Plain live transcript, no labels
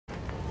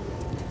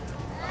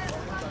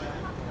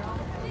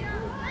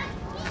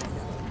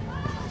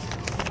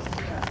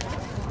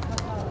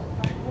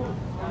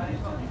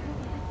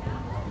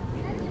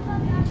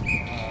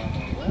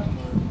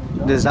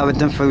This is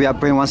U11-kvwz. We are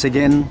playing once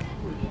again.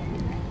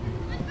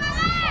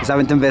 It's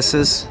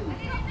U11-kvwz.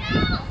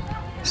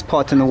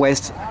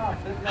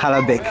 S.t.harelbeke.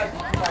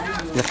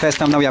 The first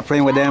time now we are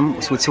playing with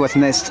them, so we'll see what's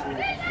next. All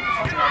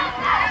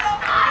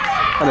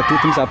the two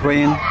teams are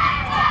playing.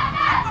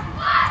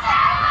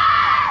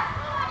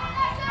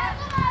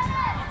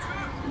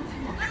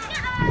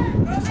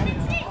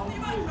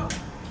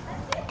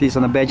 He's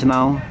on the bench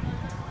now.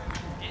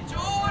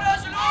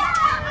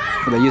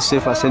 For the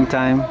Yusuf at the same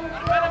time.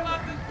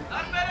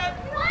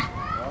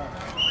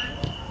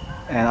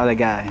 And other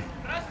guy.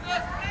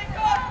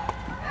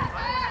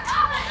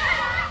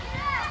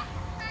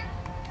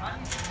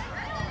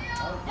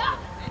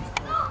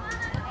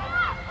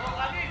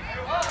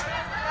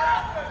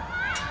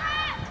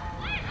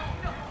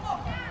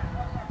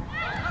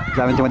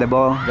 U11 with the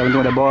ball. U11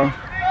 with the ball.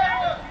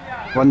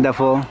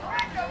 Wonderful.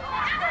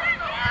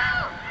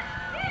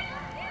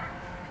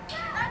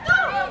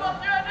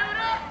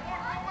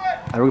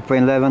 Are we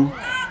playing 11?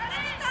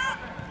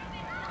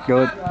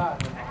 Good.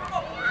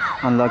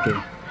 Unlucky.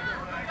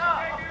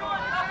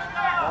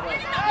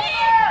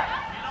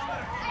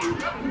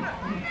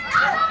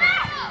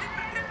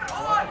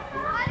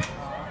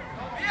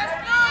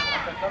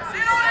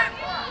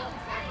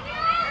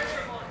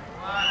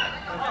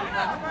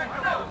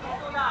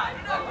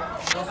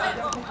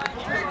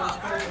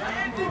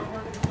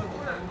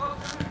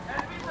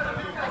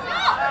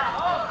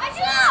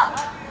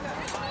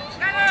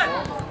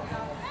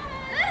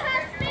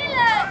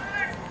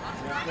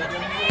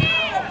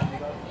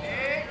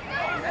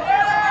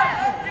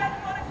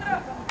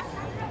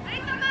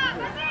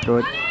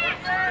 Good.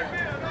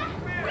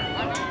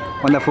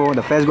 Wonderful.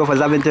 The first goal for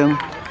U11.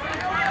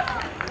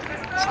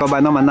 Scored by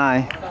number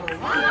 9.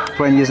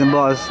 Playing using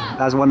balls.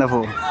 That's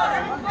wonderful.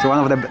 So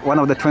one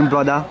of the twin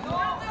brother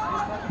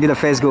did the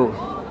first goal.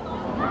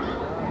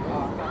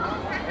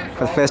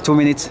 For the first 2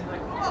 minutes,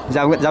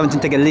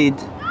 U11 take a lead.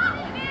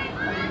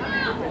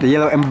 The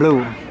yellow and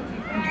blue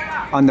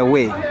on the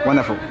way.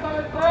 Wonderful.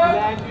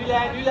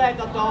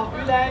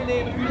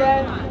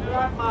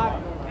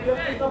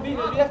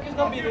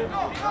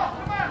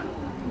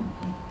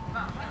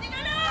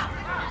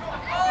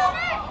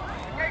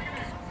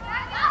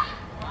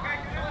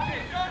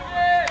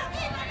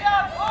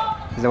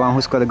 He's the one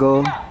who scored the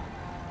goal.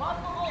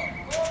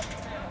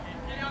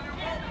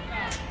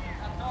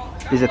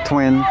 He's a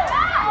twin,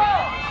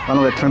 one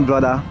of the twin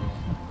brother.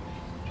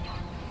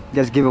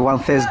 Just give it one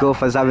first goal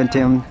for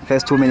U11,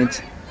 first 2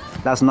 minutes.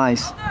 That's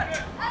nice.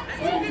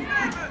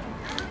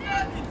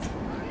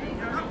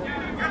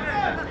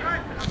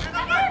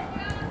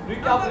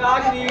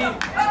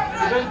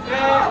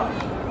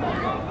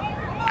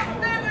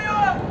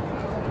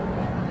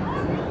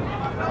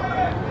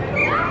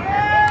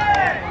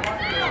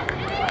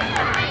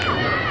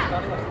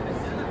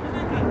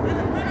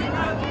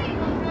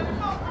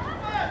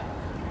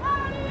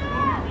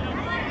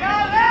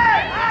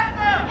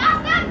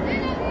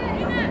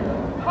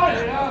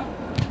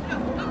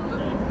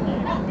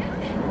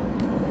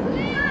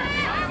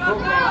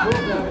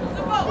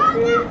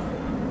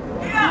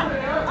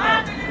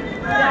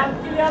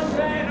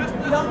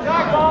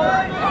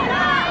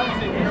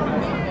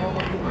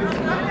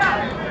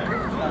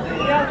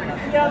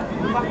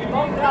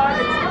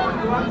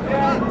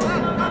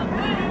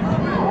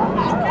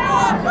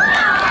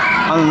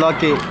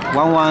 Unlucky.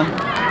 1-1.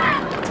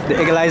 They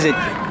equalize it.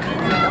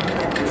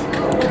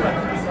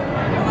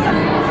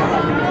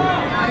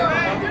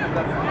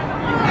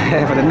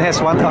 For the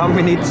next 1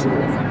 minute,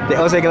 they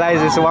also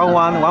equalize it. So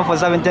 1-1, one for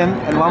U11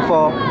 and one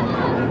for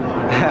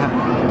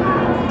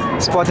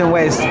Sporting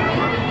West.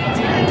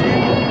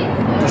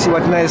 Let's see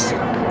what next.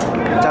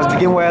 It has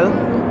begun well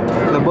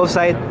on both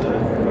sides.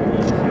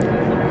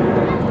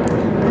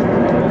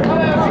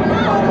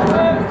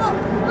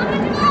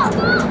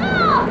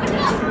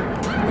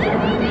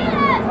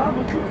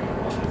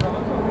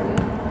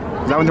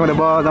 U11 with the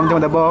ball, U11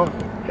 with the ball.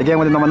 Again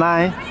with the number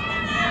 9.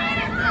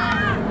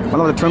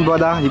 One of the twin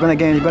brother. You're going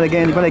again, you're going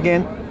again, you're going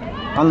again.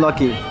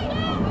 Unlucky.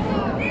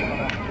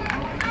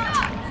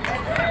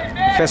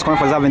 First corner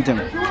for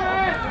U11.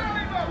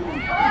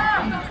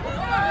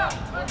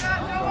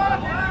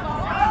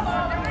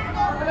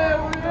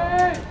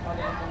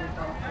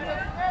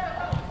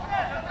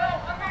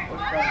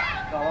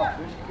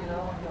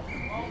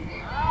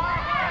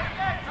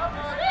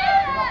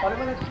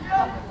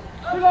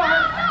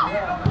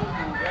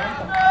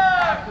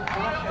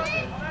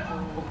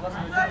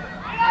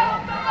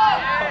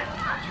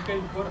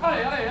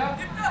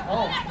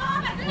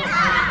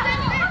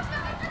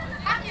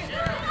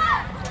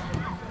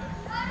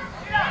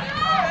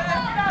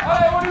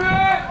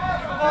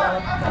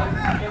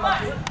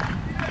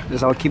 This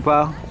is our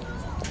keeper,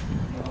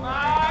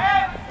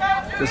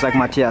 just like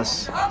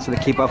Matthias. So the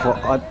keeper for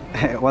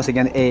once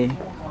again A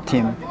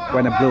team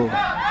wearing the blue.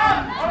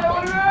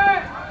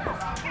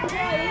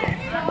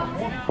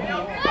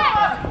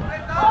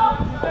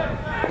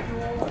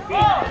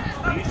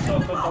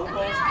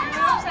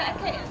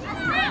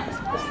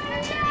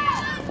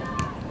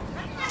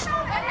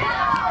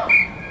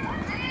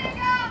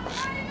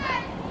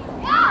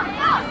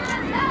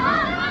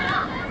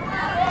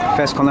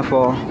 First corner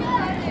for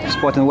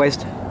Sporting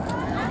West.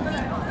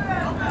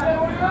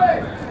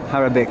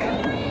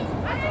 s.t.harelbeke.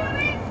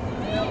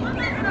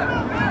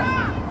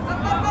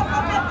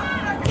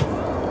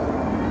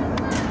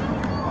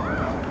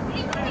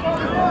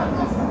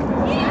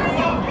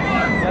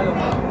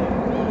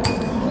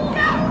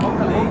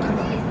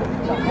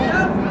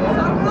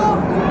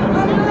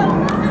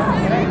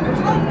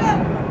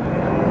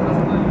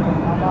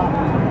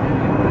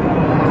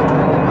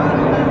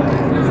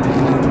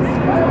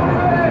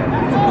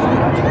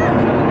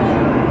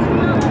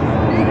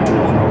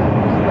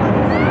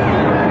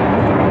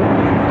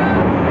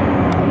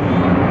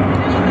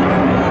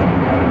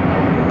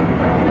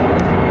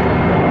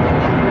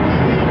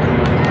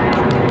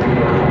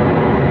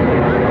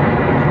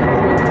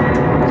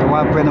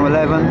 Play number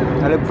 11,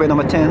 I look play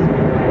number 10.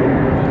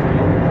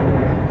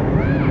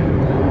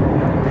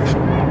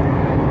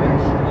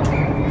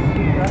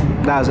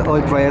 That's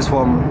all players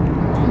from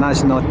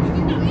National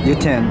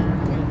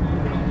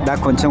U10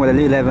 that continue with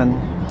the U11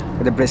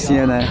 with the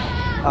Brazilian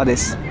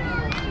others.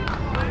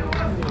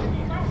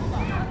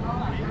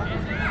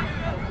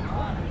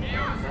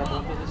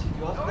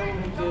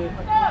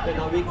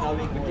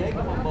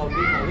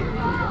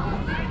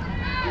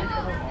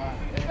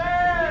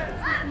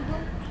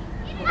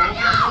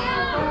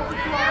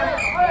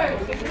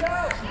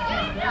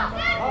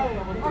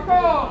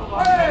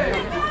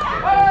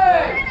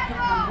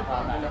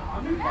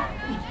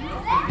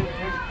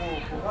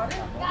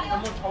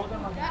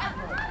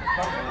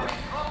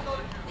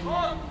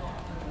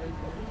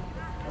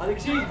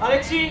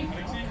 Alexis!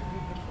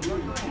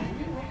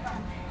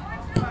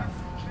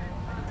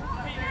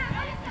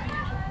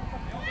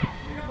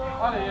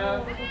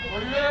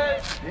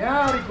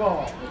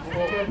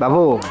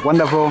 Bravo,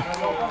 wonderful.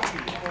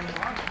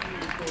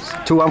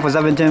 2-1 for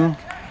 17.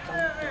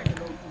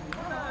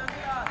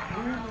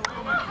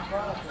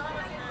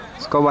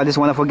 Scored by this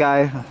wonderful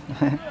guy.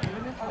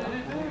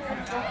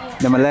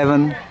 Number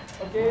 11.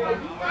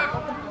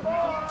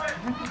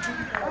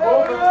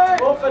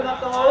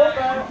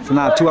 So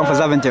now 2-1 for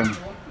 17.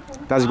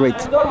 That's great.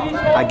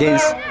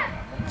 Against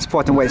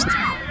Sporting West.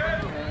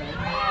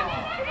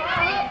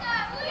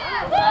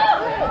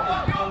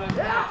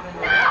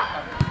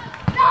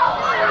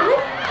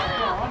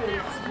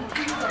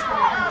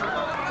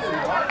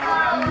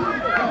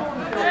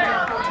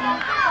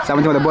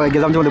 Seventeen with the ball,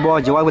 again 17 with the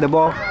ball, Jawad with the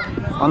ball.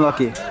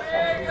 Unlucky.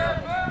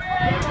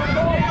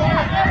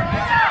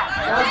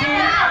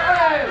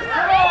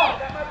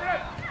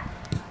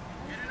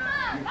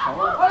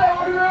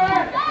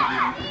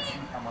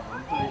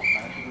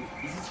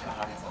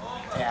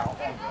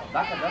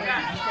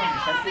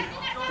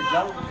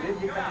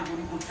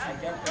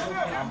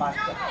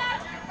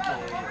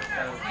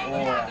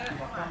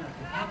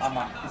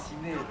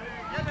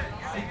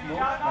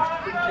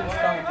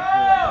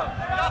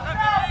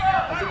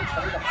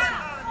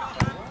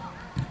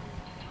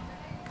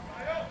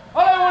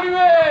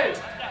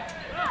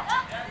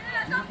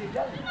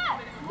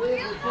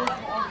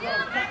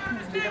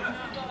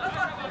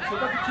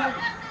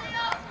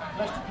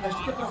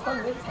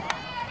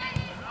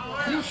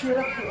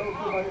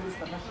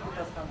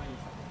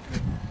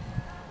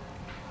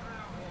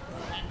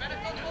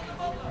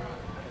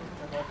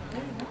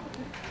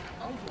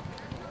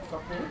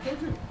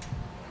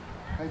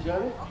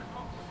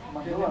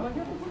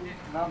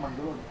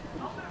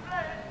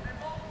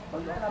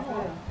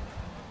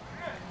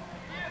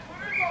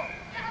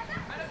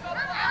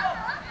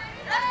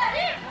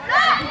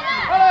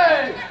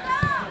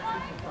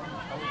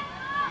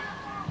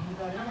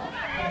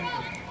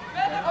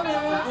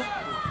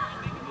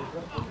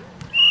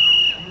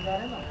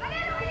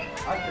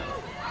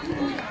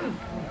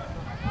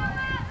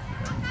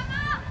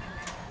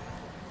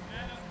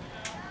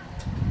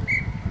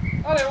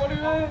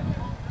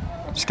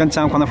 Second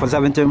time corner for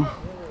 17.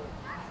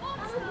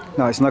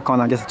 No, it's not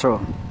corner, just a throw.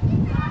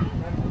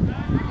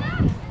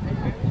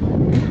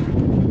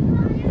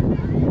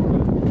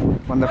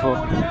 Wonderful.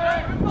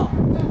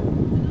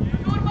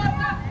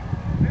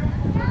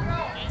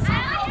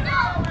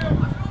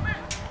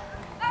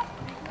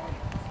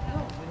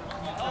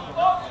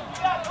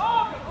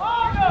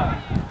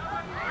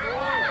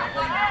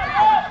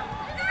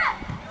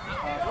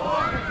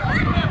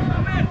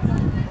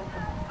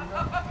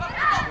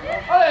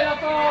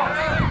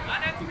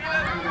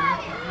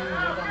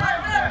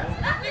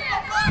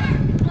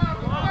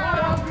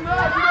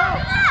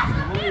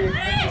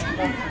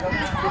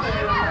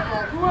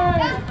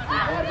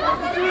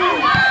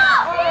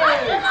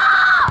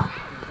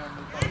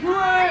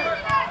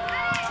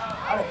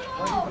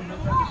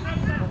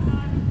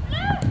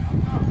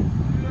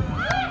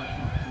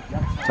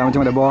 Seventeen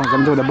with the ball,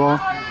 17 with the ball.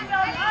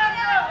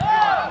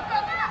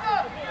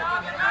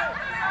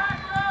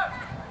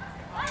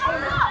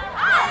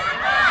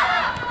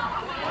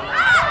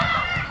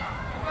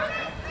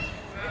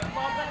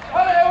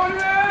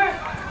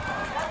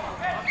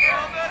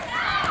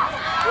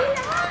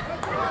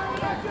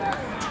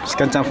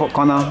 Second time for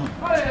corner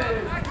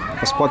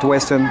for Sport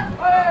Western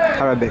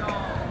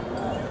s.t.harelbeke.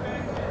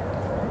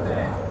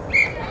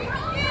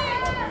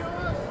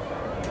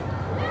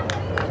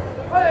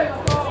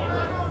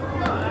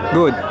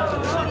 Good.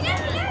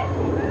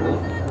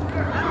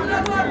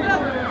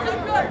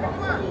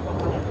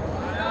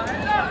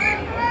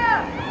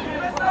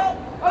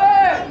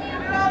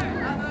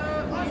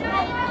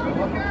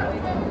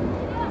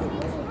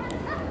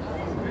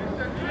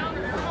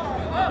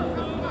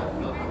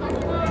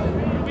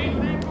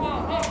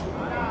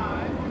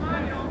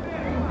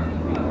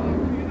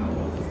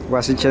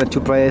 Was each 2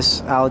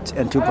 players out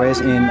and 2 players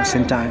in at the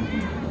same time.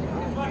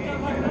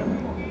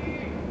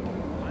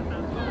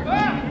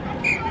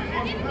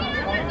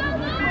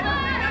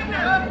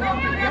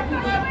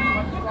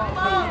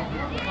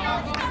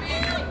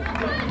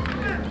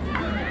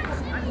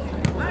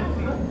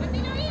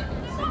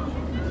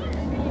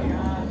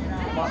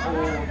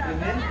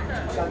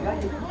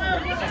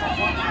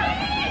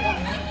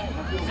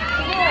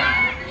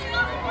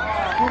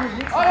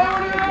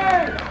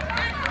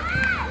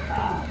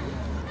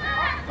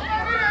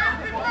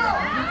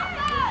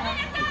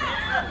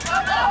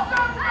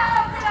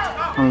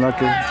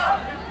 Unlucky.